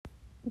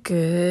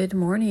Good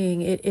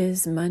morning. It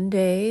is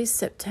Monday,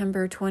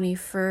 September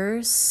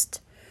 21st,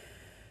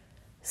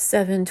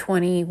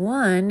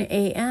 7:21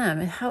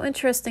 a.m. How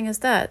interesting is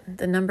that?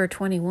 The number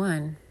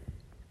 21.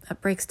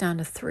 That breaks down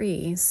to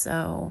 3,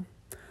 so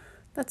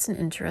that's an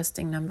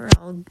interesting number.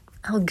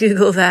 I'll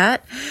Google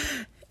that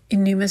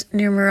in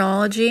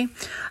numerology.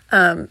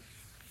 I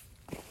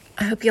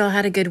hope you all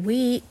had a good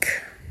week.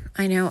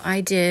 I know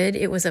I did.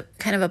 It was a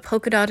kind of a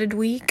polka dotted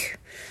week,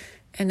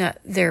 and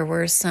that there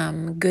were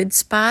some good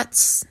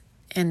spots,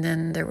 and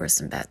then there were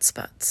some bad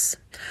spots.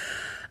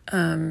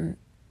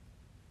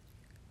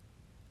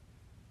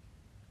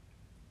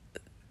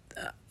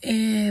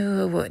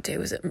 What day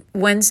was it?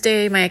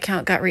 Wednesday, my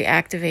account got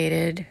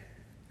reactivated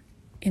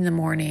in the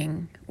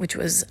morning, which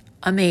was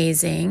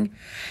amazing.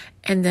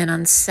 And then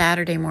on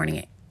Saturday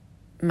morning,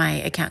 my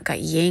account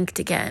got yanked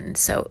again.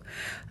 So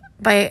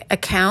by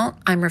account,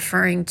 I'm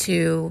referring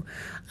to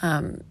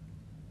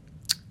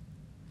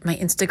my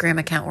Instagram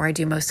account where I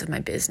do most of my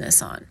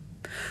business on.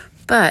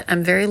 But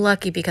I'm very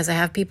lucky because I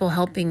have people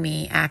helping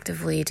me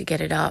actively to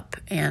get it up,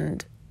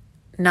 and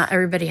not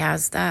everybody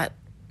has that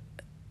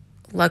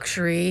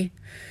luxury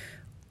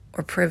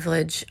or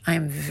privilege. I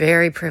am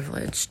very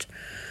privileged.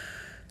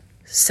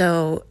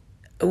 So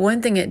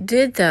one thing it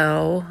did,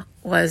 though,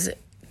 was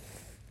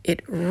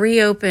it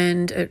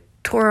reopened, it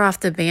tore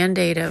off the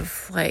Band-Aid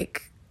of I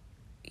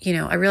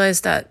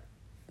realized that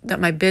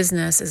my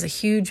business is a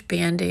huge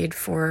Band-Aid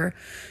for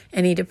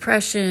any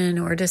depression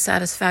or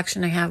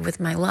dissatisfaction I have with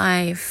my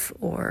life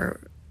or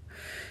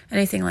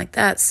anything like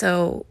that.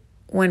 So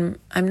when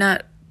I'm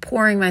not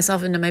pouring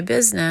myself into my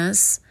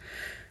business,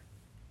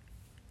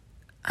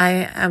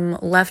 I am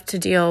left to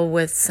deal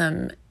with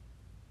some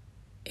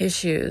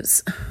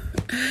issues.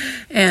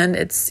 And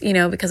it's,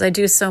 because I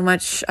do so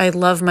much, I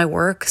love my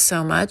work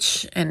so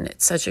much, and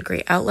it's such a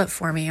great outlet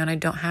for me. And I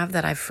don't have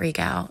that, I freak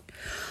out.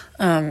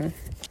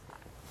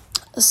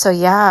 So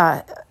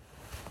yeah,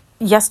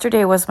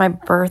 yesterday was my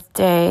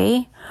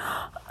birthday.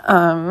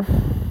 And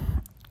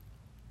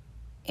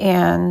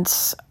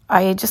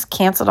I just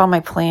canceled all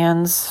my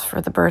plans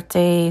for the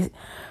birthday,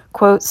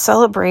 quote,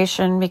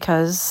 celebration,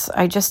 because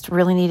I just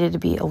really needed to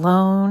be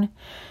alone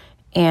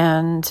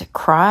and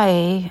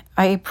cry.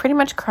 I pretty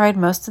much cried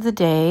most of the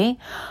day.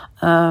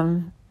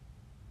 I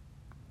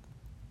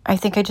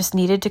think I just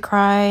needed to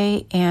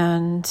cry,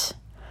 and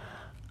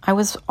I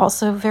was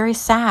also very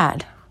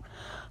sad.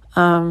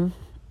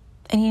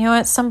 And you know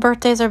what? Some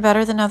birthdays are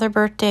better than other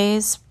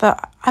birthdays,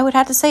 but I would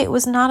have to say it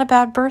was not a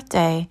bad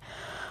birthday.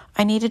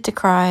 I needed to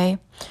cry.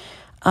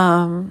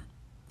 And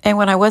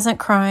when I wasn't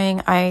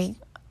crying, I,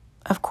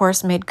 of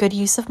course, made good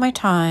use of my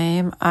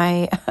time.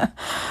 I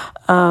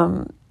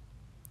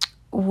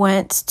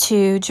went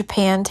to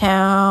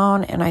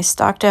Japantown, and I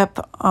stocked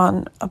up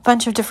on a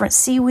bunch of different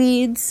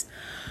seaweeds.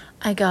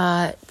 I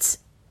got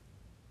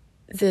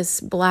this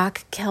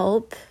black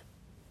kelp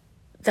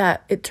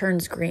that it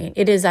turns green.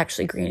 It is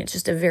actually green. It's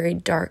just a very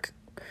dark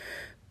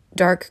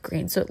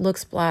green. So it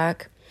looks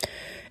black.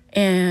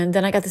 And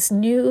then I got this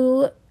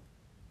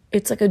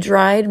it's like a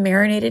dried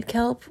marinated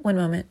kelp. One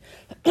moment.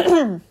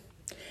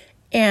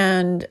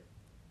 And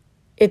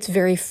it's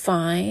very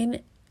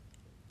fine.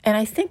 And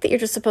I think that you're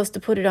just supposed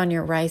to put it on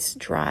your rice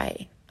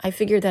dry. I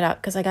figured that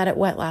out because I got it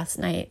wet last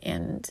night,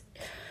 and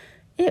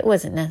it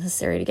wasn't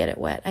necessary to get it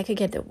wet. I could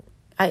get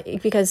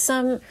because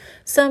some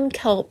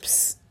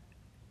kelps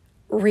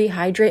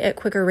rehydrate at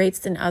quicker rates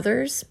than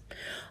others.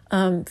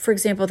 For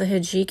example, the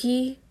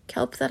hijiki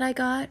kelp that I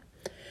got,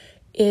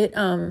 it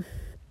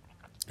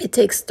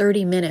takes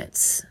 30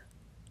 minutes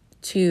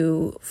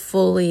to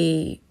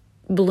fully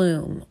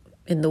bloom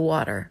in the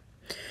water.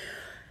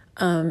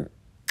 And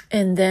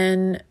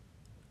then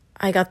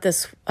I got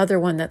this other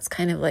one that's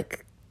kind of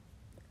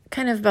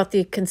about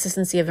the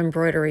consistency of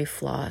embroidery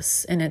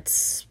floss, and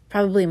it's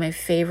probably my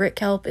favorite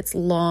kelp. It's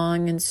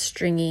long and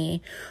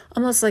stringy,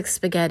 almost like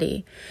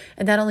spaghetti,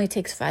 and that only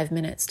takes 5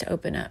 minutes to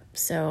open up.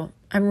 So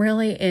I'm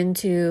really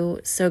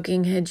into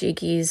soaking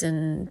hijikis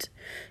and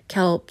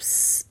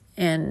kelps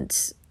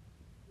and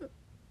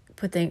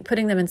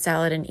putting them in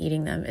salad and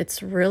eating them.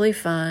 It's really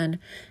fun,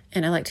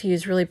 and I like to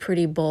use really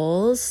pretty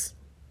bowls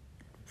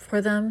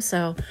for them.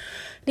 So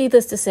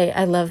needless to say,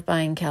 I love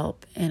buying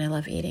kelp, and I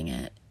love eating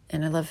it,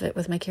 and I love it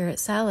with my carrot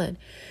salad.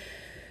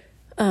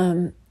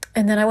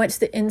 And then I went to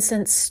the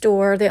incense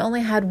store. They only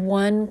had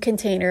one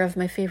container of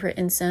my favorite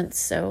incense,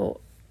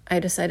 so I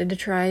decided to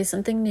try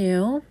something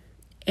new.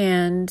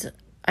 And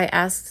I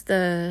asked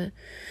the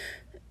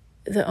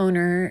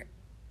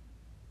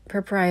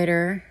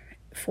proprietor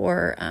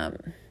for, I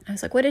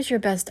was like, what is your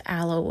best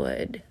aloe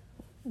wood?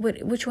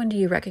 Which one do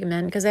you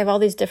recommend? Because I have all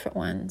these different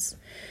ones.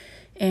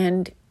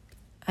 And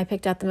I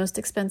picked out the most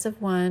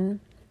expensive one,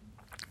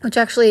 which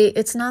actually,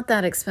 it's not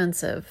that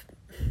expensive.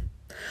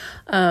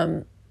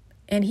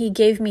 And he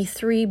gave me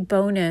 3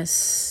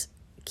 bonus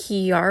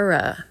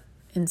Kiara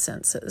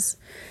incenses.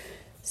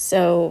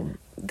 So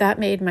that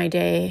made my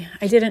day.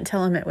 I didn't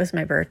tell him it was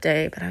my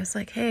birthday, but I was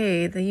like,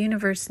 hey, the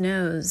universe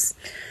knows.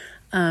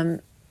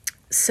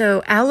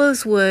 So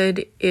aloes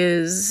wood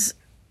is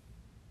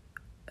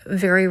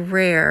very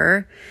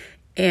rare,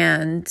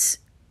 and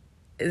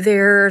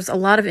there's a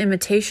lot of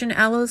imitation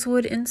aloes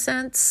wood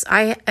incense.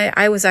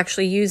 I was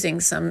actually using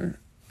some,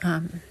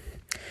 and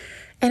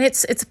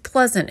it's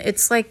pleasant.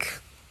 It's like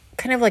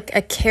kind of like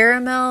a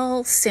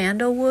caramel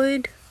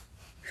sandalwood.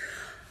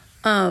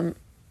 But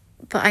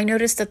I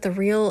noticed that the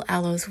real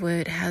aloes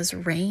wood has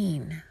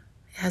rain.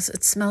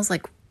 It smells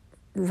like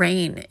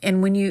rain.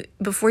 And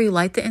before you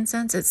light the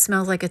incense, it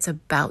smells like it's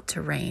about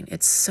to rain.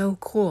 It's so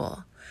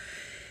cool.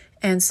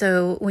 And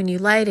so when you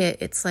light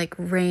it, it's like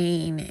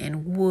rain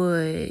and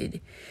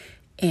wood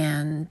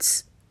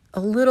and a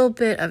little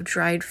bit of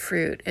dried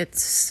fruit.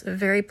 It's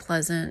very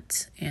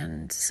pleasant.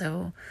 And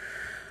so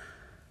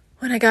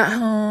when I got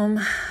home,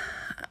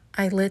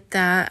 I lit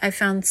that. I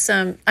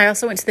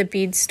also went to the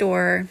bead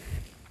store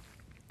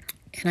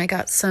and I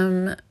got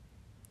some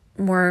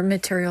more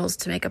materials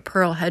to make a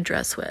pearl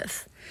headdress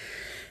with.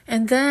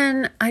 And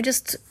then I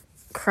just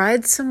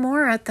cried some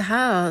more at the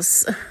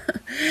house.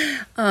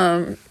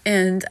 And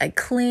I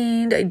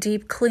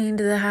deep cleaned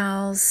the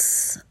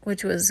house,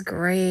 which was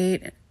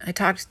great. I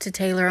talked to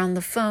Taylor on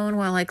the phone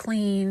while I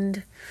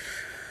cleaned.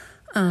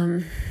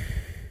 And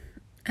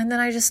then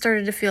I just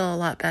started to feel a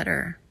lot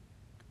better.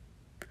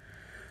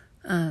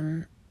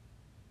 Part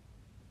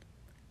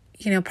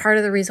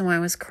of the reason why I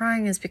was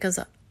crying is because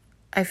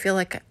I feel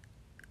like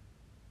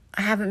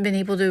I haven't been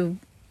able to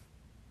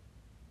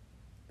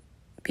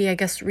be, I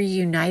guess,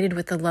 reunited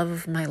with the love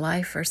of my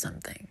life or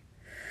something.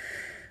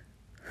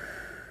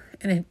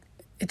 And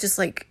it just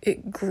like,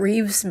 it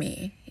grieves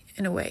me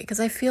in a way, because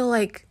I feel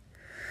like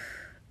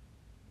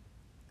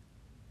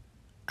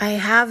I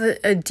have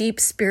a deep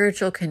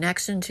spiritual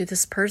connection to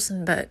this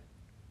person, but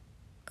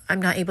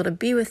I'm not able to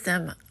be with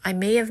them. I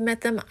may have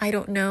met them, I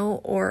don't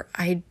know, or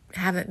I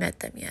haven't met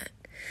them yet.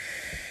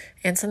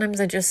 And sometimes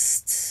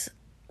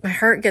my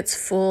heart gets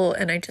full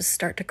and I just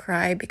start to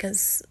cry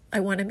because I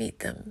want to meet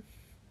them.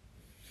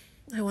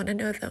 I want to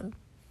know them.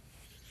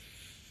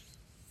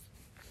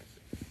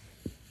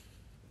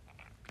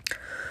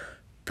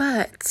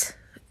 But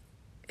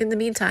in the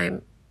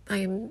meantime, I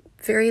am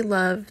very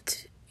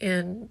loved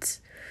and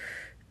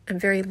I'm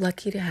very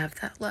lucky to have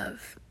that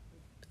love.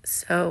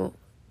 So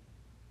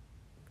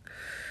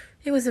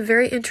it was a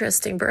very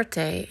interesting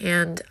birthday,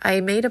 and I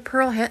made a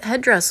pearl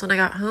headdress when I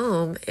got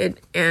home. It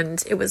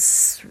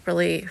was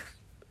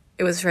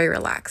very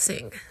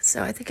relaxing.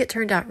 So I think it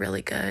turned out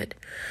really good.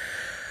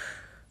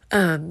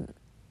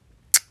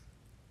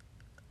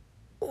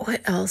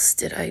 What else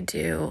did I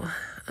do?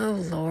 Oh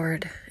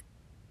Lord.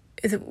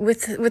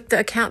 With the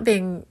account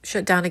being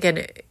shut down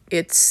again,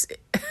 it's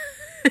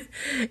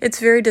it's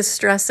very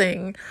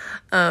distressing.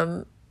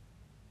 But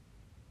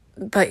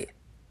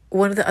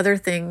one of the other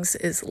things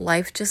is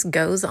life just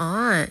goes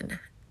on.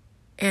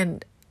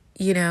 And,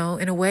 in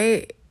a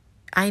way,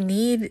 I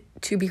need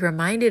to be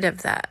reminded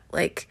of that.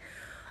 Like,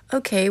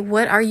 okay,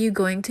 what are you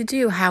going to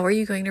do? How are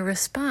you going to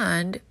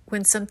respond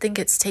when something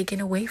gets taken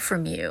away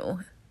from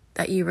you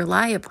that you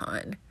rely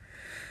upon?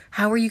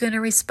 How are you going to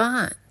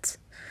respond?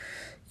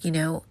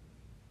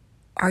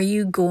 Are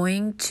you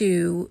going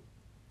to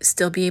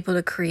still be able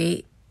to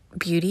create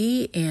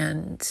beauty,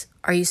 and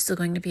are you still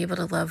going to be able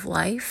to love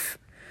life?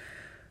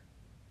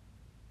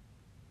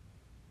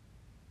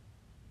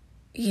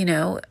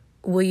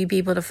 Will you be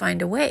able to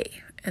find a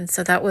way? And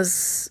so that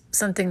was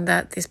something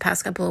that these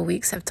past couple of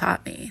weeks have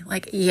taught me.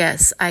 Like,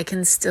 yes, I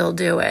can still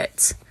do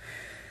it.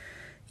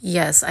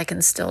 Yes, I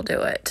can still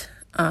do it.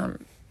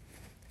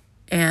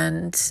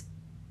 And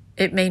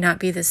it may not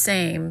be the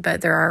same,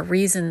 but there are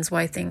reasons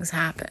why things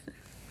happen.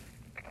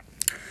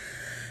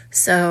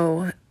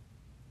 So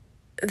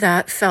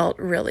that felt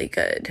really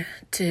good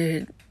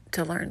to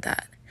learn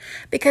that.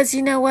 Because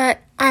you know what?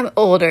 I'm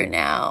older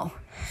now.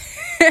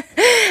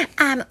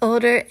 I'm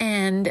older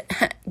and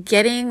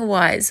getting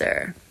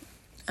wiser.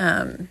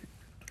 But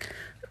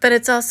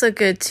it's also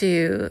good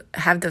to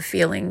have the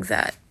feeling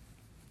that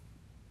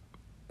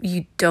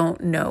you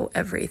don't know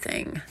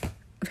everything.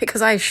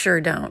 Because I sure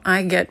don't.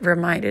 I get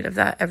reminded of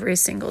that every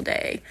single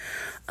day.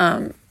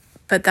 But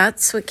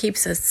that's what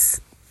keeps us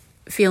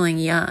feeling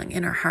young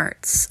in our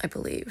hearts, I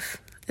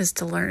believe, is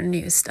to learn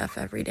new stuff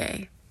every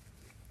day.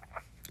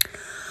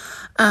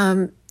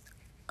 Oh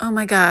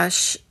my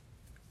gosh.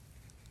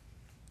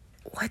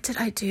 What did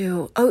I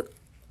do? Oh,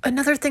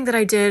 another thing that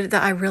I did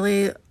that I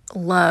really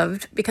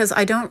loved, because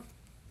I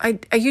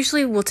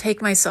usually will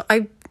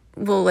I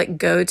will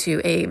go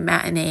to a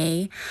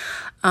matinee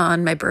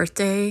on my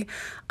birthday.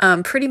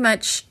 Pretty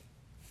much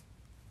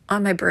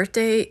on my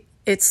birthday,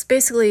 it's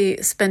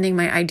basically spending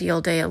my ideal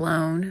day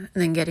alone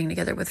and then getting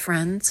together with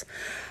friends.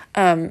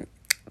 But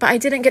I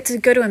didn't get to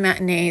go to a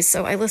matinee,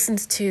 so I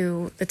listened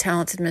to The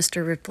Talented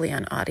Mr. Ripley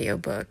on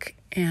audiobook,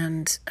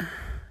 and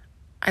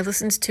I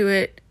listened to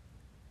it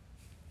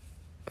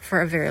for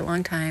a very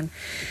long time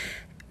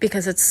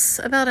because it's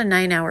about a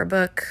 9-hour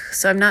book,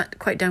 so I'm not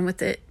quite done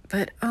with it.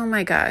 But oh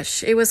my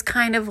gosh, it was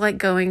kind of like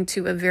going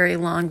to a very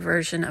long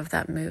version of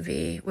that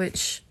movie,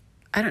 which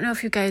I don't know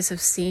if you guys have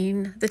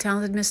seen The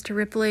Talented Mr.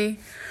 Ripley.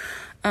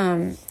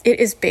 It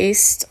is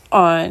based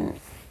on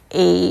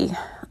a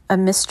a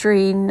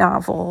mystery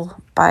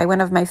novel by one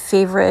of my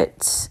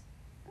favorite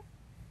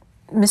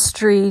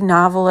mystery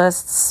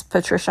novelists,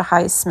 Patricia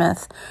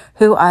Highsmith,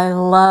 who I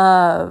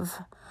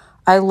love.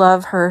 I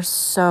love her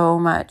so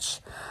much.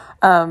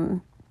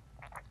 But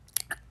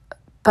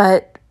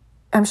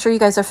I'm sure you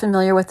guys are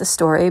familiar with the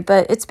story,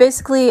 but it's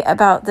basically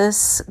about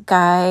this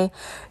guy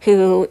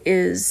who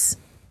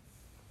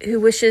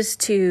wishes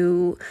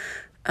to,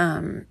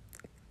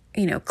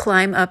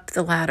 climb up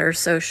the ladder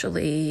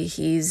socially.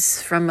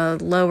 He's from a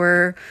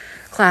lower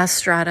class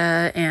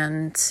strata,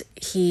 and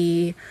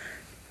he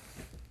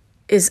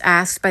is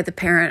asked by the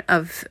parent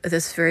of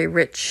this very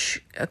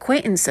rich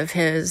acquaintance of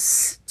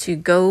his to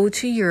go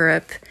to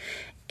Europe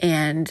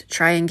and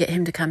try and get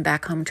him to come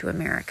back home to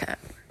America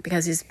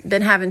because he's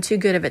been having too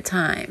good of a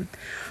time.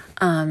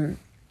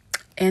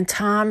 And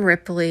Tom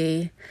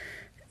Ripley,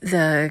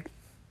 the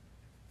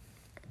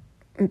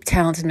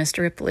talented Mr.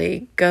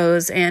 Ripley,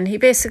 goes and he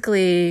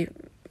basically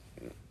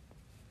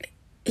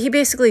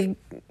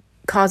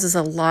causes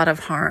a lot of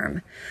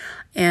harm.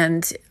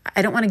 And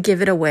I don't want to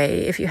give it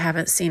away if you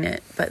haven't seen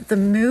it, but the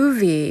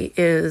movie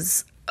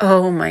is,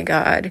 oh my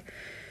God,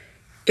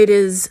 it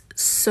is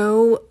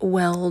so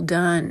well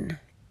done.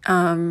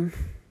 I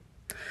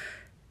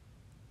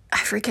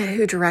forget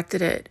who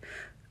directed it,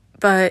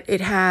 but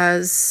it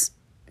has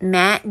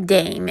Matt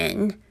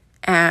Damon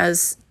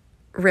as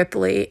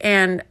Ripley,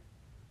 and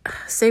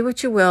say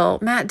what you will,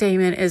 Matt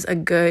Damon is a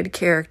good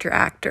character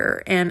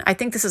actor, and I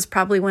think this is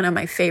probably one of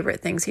my favorite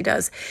things he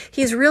does.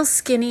 He's real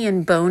skinny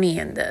and bony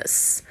in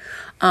this.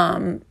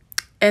 And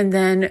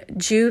then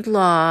Jude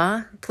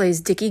Law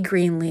plays Dickie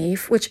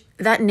Greenleaf, which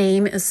that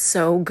name is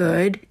so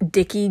good,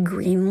 Dickie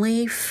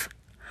Greenleaf.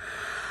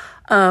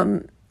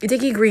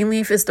 Dickie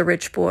Greenleaf is the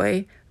rich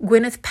boy.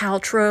 Gwyneth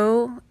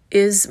Paltrow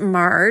is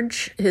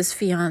Marge, his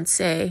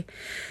fiance,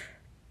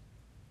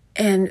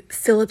 and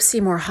Philip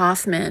Seymour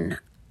Hoffman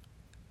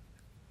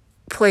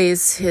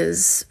plays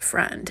his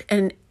friend.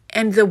 And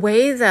the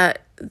way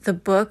that the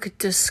book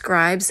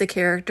describes the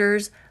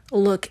characters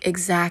look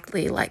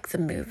exactly like the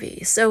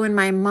movie. So in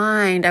my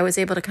mind, I was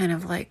able to kind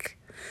of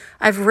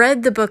I've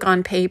read the book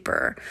on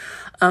paper,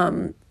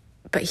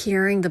 but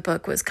hearing the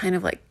book was kind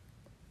of like,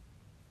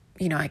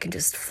 I can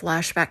just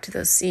flash back to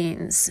those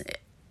scenes.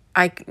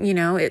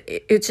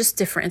 It's just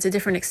different. It's a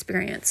different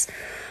experience.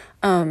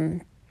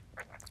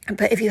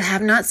 But if you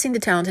have not seen The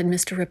Talented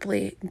Mr.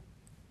 Ripley,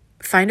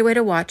 find a way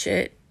to watch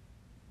it.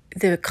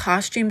 The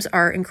costumes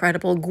are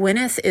incredible.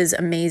 Gwyneth is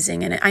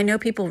amazing. And I know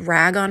people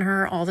rag on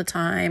her all the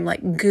time,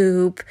 like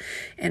Goop.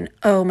 And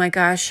oh my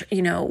gosh,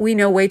 we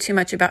know way too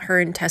much about her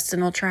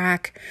intestinal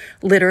tract,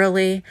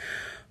 literally.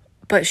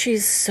 But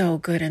she's so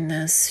good in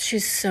this.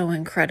 She's so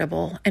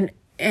incredible.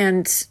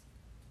 And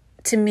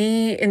to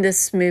me, in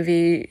this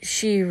movie,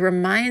 she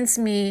reminds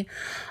me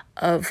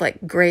of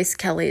like Grace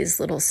Kelly's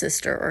little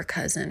sister or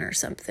cousin or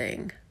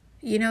something.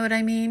 You know what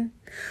I mean?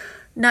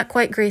 Not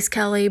quite Grace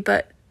Kelly,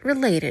 but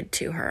related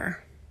to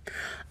her.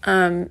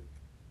 And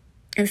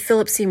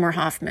Philip Seymour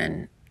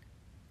Hoffman,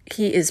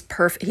 he is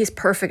perfect. He's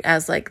perfect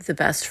as like the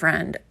best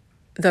friend,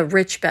 the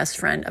rich best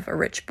friend of a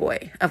rich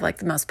boy, of like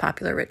the most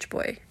popular rich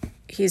boy.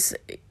 He's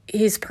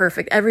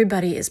perfect.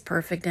 Everybody is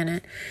perfect in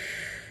it.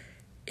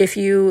 If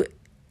you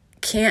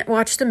can't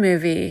watch the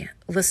movie,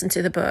 listen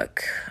to the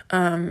book.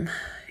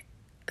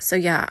 So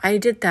yeah, I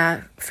did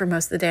that for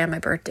most of the day on my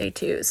birthday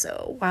too.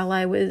 So while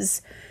I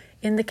was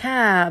in the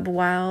cab,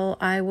 while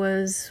I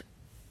was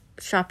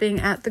shopping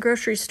at the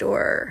grocery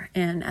store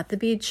and at the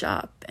bead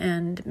shop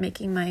and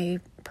making my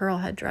pearl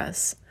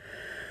headdress.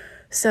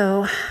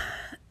 So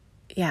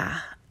yeah,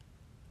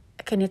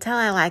 can you tell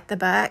I like the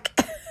book?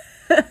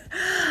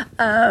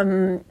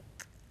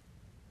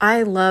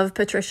 I love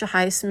Patricia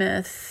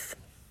Highsmith.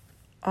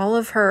 All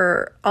of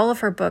her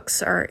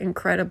books are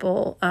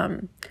incredible.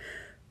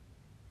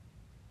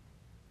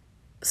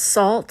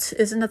 Salt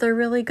is another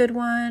really good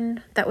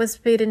one that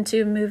was made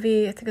into a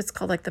movie. I think it's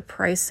called like The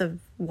Price of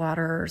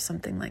Water or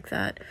something like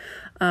that.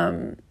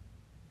 And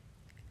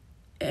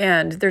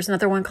there's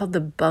another one called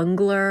The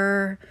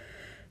Bungler.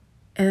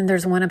 And then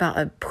there's one about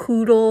a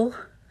poodle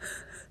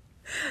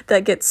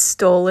that gets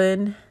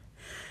stolen.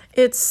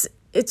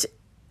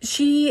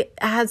 She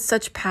adds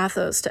such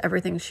pathos to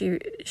everything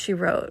she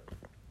wrote.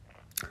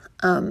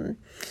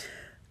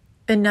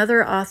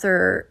 Another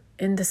author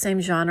in the same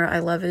genre I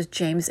love is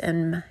James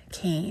M.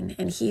 Cain,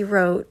 and he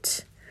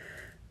wrote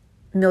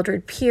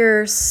Mildred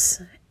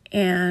Pierce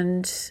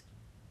and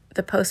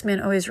The Postman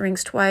Always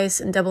Rings Twice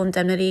and Double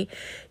Indemnity.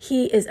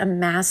 He is a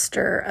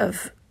master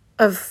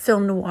of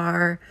film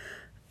noir,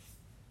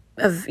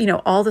 of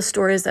all the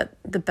stories that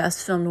the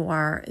best film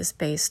noir is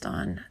based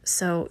on.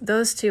 So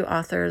those two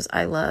authors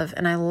I love,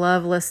 and I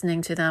love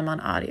listening to them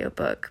on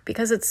audiobook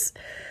because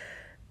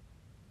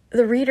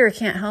the reader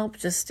can't help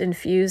just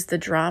infuse the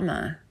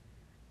drama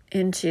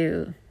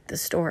into the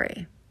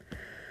story.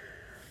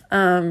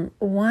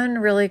 One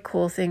really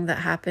cool thing that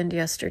happened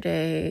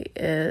yesterday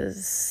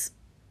is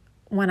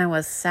when I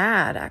was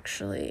sad,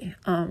 actually.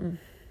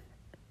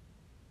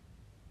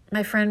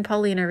 My friend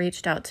Paulina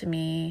reached out to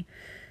me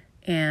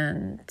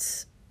and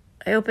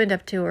I opened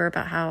up to her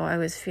about how I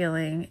was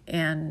feeling,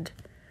 and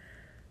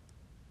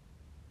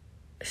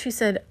she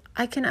said,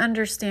 I can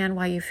understand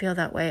why you feel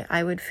that way.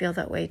 I would feel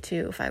that way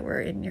too if I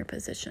were in your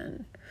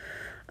position.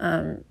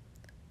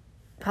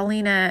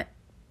 Paulina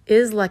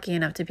is lucky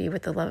enough to be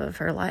with the love of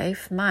her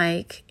life,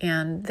 Mike,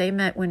 and they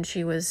met when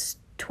she was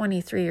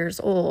 23 years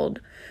old.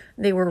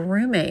 They were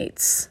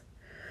roommates,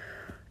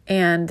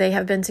 and they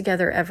have been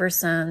together ever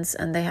since,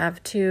 and they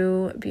have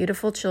 2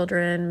 beautiful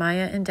children,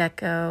 Maya and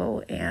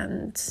Deco,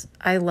 and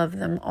I love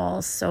them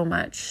all so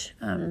much.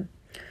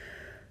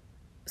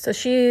 So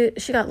she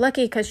got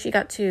lucky because she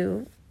got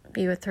to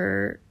be with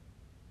the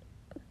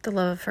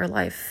love of her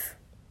life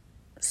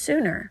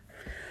sooner.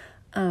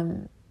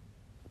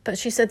 But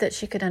she said that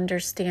she could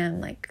understand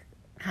like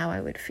how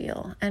I would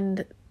feel,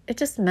 and it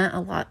just meant a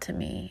lot to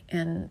me.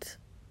 And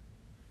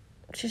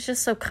she's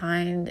just so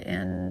kind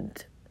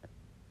and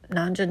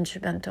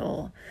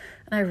non-judgmental,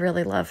 and I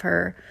really love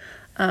her.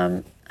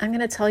 I'm going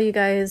to tell you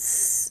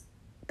guys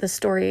the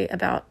story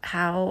about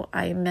how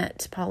I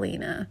met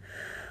Paulina.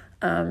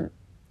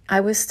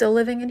 I was still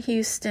living in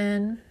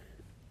Houston,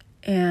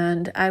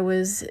 and I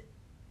was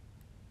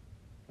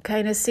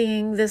kind of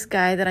seeing this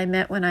guy that I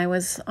met when I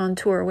was on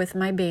tour with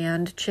my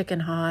band,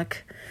 Chicken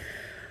Hawk.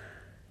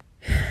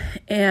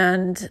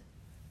 And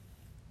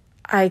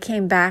I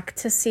came back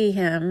to see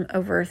him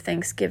over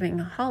Thanksgiving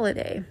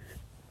holiday.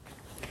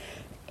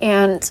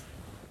 And,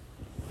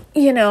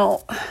 you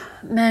know,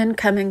 men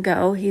come and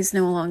go. He's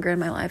no longer in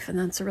my life, and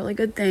that's a really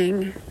good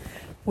thing.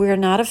 We're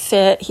not a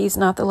fit. He's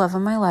not the love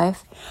of my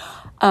life.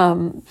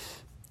 But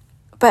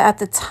at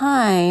the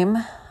time,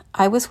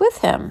 I was with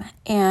him,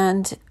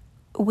 and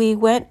we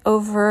went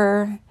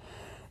over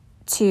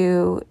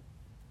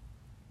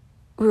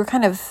we were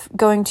kind of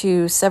going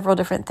to several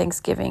different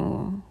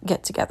Thanksgiving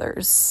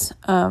get-togethers.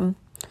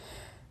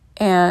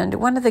 And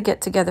one of the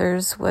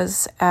get-togethers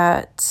was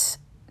at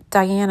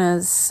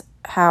Diana's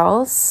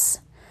house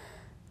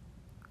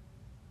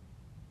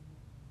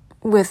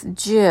with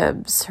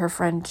Jibbs, her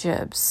friend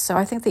Jibbs. So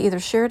I think they either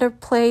shared a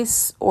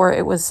place or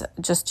it was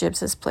just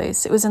Jibbs's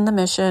place. It was in the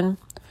Mission.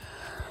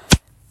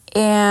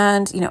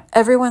 And, you know,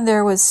 everyone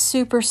there was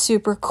super,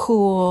 super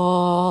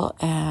cool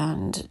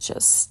and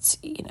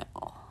just, you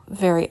know,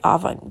 very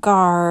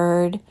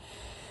avant-garde.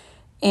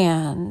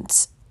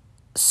 And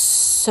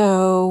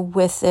so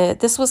with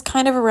it, this was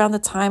kind of around the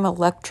time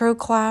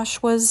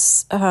Electroclash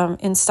was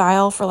in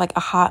style for like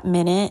a hot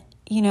minute,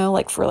 you know,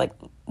 like for like,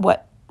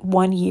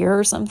 1 year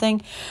or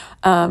something.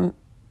 For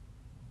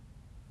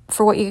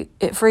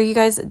you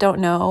guys that don't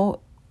know,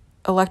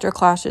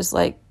 Electroclash is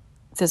like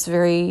this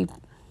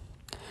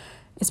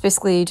it's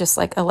basically just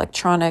like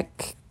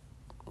electronic,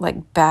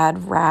 like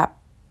bad rap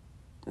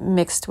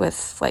mixed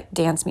with like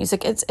dance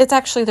music. It's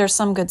actually, there's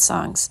some good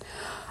songs.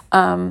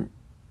 And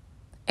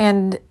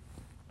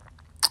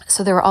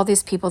so there were all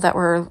these people that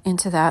were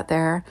into that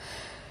there.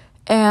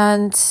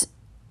 And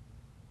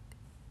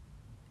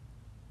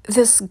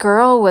this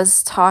girl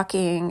was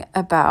talking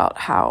about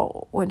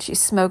how when she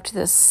smoked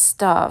this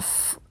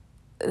stuff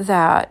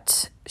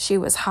that she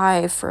was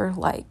high for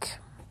like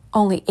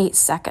only 8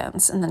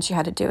 seconds, and then she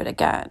had to do it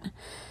again.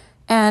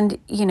 And,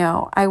 you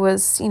know, I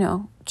was, you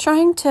know,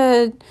 trying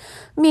to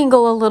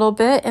mingle a little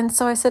bit. And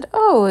so I said,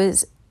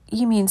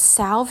 you mean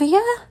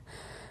salvia?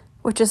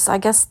 Which is, I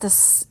guess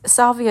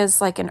salvia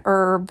is like an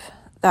herb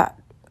that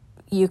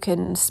you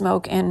can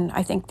smoke. And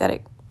I think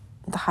that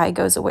the high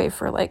goes away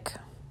for like,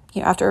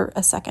 you know, after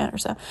a second or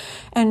so.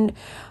 And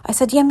I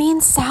said, you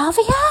mean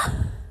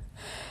salvia?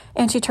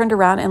 And she turned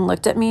around and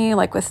looked at me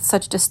like with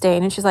such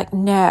disdain. And she's like,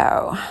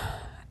 no,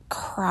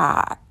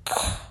 crack.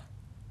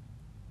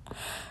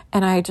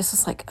 And I just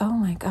was like, oh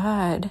my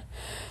God.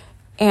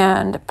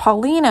 And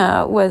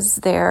Paulina was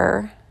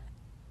there,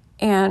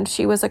 and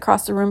she was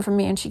across the room from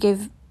me, and she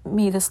gave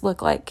me this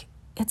look like,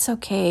 it's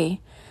okay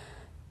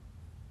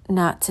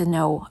not to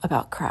know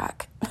about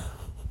crack.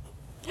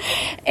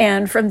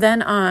 And from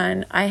then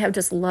on, I have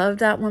just loved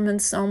that woman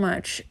so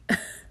much.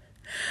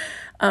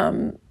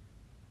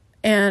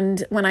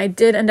 And when I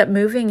did end up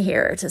moving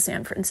here to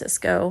San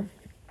Francisco,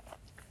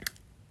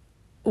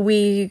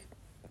 we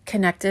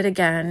connected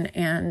again,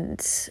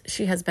 and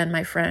she has been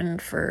my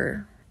friend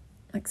for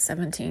like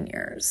 17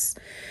 years.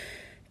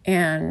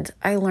 And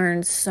I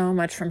learned so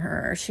much from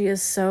her. She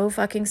is so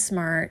fucking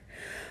smart.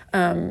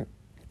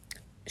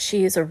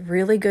 She is a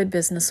really good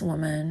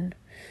businesswoman.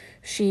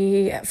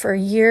 She, for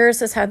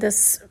years, has had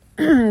this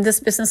this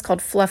business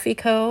called Fluffy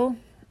Co.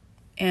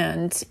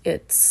 And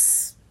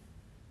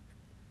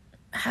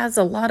has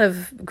a lot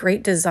of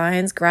great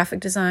designs, graphic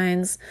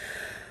designs.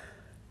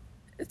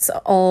 It's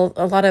a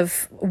lot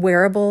of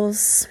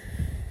wearables.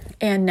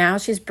 And now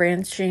she's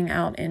branching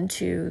out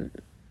into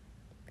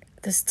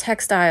this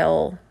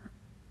textile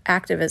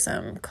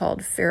activism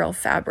called Feral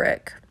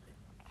Fabric.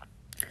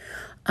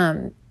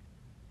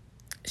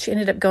 She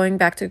ended up going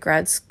to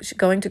grad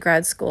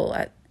school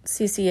at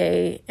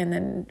CCA, and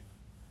then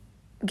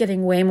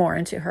getting way more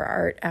into her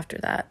art after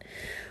that.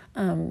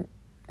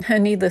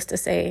 Needless to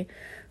say,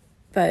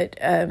 but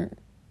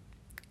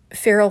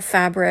Feral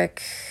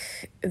Fabric,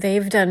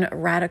 they've done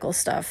radical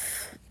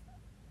stuff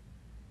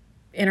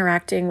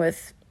interacting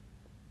with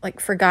like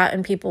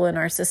forgotten people in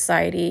our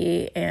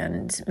society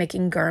and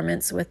making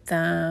garments with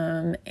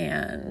them,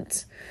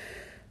 and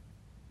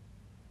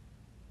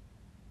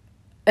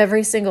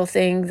every single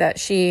thing that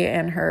she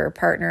and her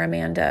partner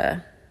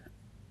Amanda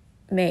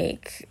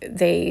make,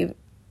 there's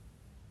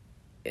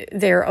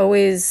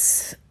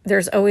always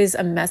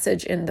a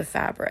message in the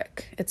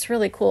fabric. It's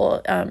really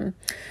cool.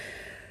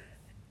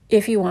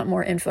 If you want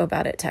more info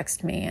about it,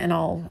 text me and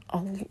I'll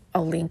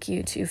link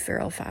you to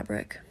Feral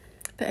Fabric.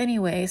 But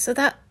anyway, so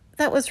that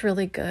was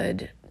really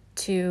good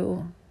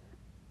to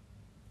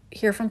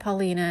hear from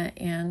Paulina,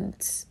 and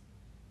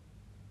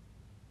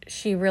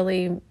she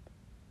really,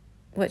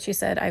 what she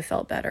said, I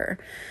felt better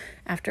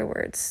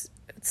afterwards.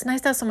 It's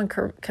nice to have someone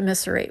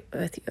commiserate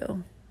with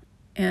you.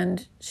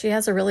 And she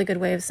has a really good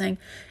way of saying,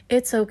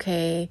 it's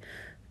okay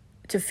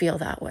to feel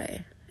that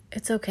way.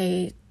 It's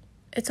okay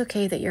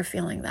that you're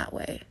feeling that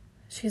way.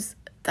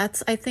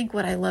 That's, I think,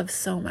 what I love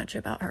so much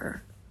about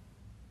her.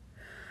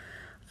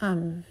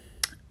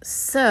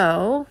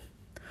 So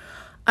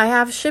I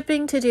have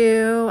shipping to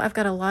do. I've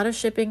got a lot of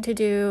shipping to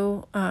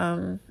do.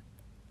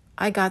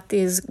 I got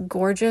these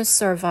gorgeous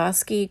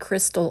Swarovski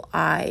crystal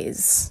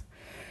eyes,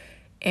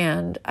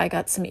 and I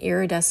got some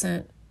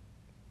iridescent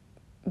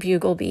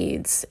bugle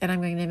beads, and I'm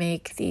going to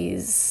make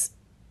these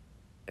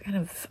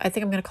I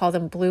think I'm going to call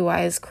them Blue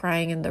Eyes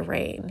Crying in the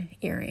Rain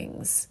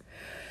earrings.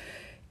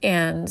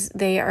 And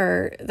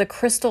the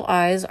crystal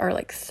eyes are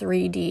like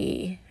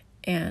 3D,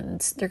 and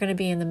they're going to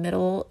be in the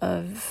middle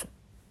of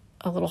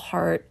a little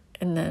heart,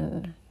 and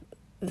then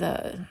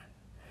the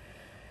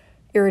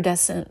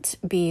iridescent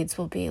beads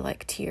will be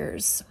like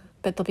tears,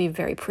 but they'll be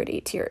very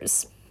pretty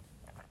tears.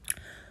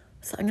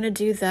 So I'm going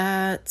to do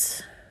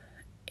that,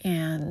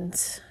 and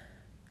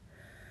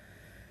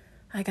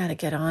I got to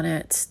get on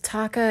it.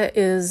 Taka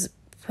is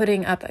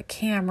putting up a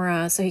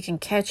camera so he can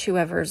catch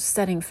whoever's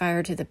setting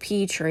fire to the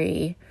pea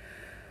tree.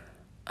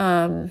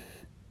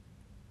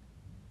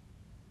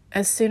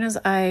 As soon as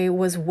I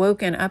was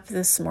woken up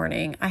this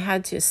morning, I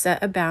had to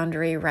set a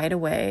boundary right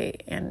away,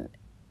 and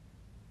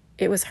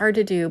it was hard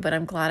to do, but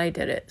I'm glad I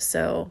did it.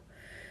 So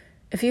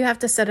if you have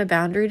to set a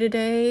boundary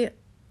today,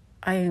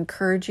 I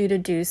encourage you to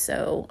do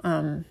so.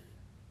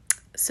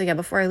 So yeah,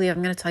 before I leave,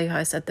 I'm going to tell you how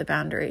I set the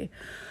boundary.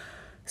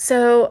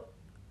 So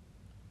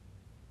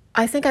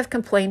I think I've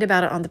complained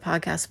about it on the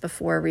podcast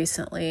before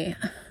recently,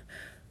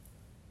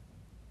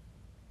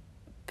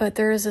 but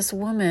there is this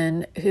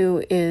woman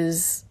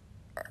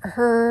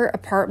her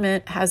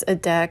apartment has a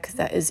deck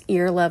that is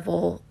ear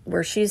level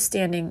where she's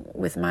standing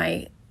with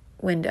my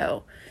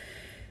window.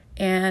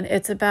 And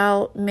it's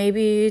about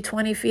maybe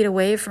 20 feet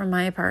away from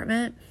my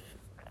apartment.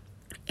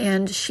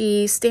 And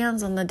she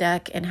stands on the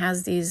deck and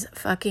has these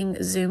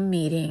fucking Zoom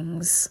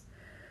meetings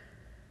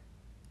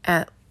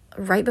at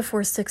right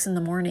before 6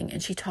 a.m.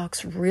 And she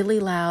talks really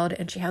loud,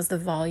 and she has the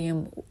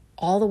volume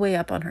all the way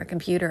up on her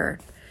computer.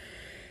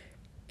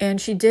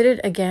 And she did it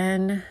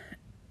again.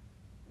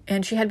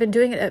 And she had been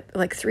doing it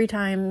like 3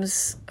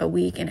 times a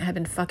week, and it had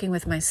been fucking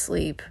with my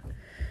sleep.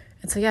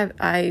 And so, yeah,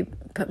 I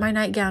put my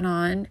nightgown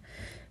on,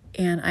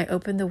 and I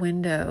opened the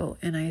window,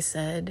 and I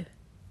said,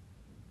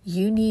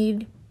 "You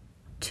need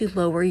to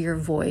lower your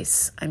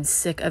voice. I'm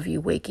sick of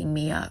you waking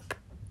me up."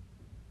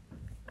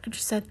 And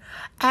she said,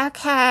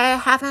 "Okay,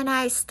 have a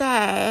nice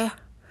day."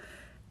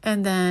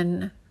 And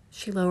then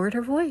she lowered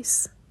her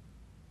voice,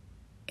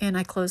 and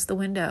I closed the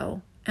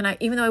window. And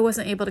even though I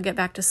wasn't able to get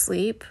back to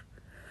sleep,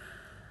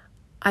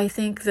 I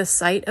think the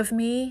sight of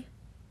me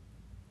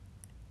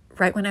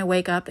right when I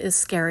wake up is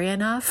scary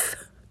enough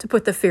to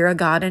put the fear of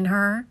God in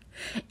her.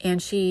 And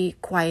she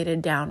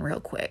quieted down real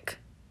quick.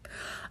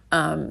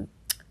 And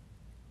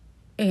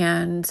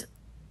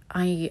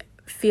I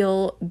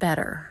feel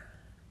better.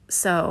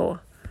 So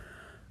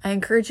I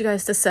encourage you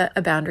guys to set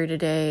a boundary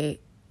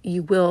today.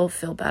 You will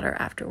feel better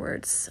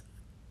afterwards.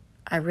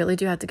 I really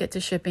do have to get to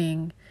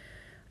shipping.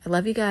 I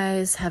love you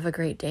guys. Have a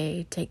great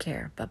day. Take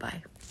care.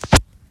 Bye-bye.